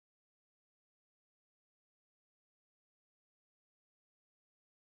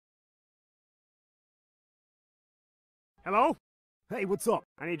Hello? Hey, what's up?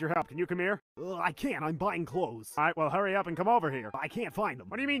 I need your help. Can you come here? I can't. I'm buying clothes. Alright, well, hurry up and come over here. I can't find them.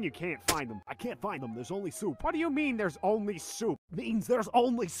 What do you mean you can't find them? I can't find them. There's only soup. What do you mean there's only soup? Means there's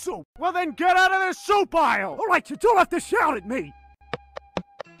only soup. Well, then get out of the soup aisle! All right, you don't have to shout at me.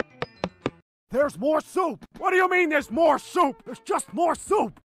 There's more soup. What do you mean there's more soup? There's just more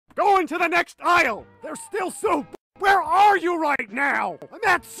soup. Go into the next aisle! There's still soup. Where are you right now? I'm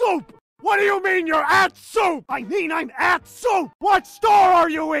at soup. What do you mean you're at soup? I mean I'm at soup. What store are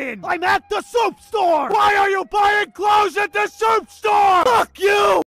you in? I'm at the soup store. Why are you buying clothes at the soup store? Fuck you!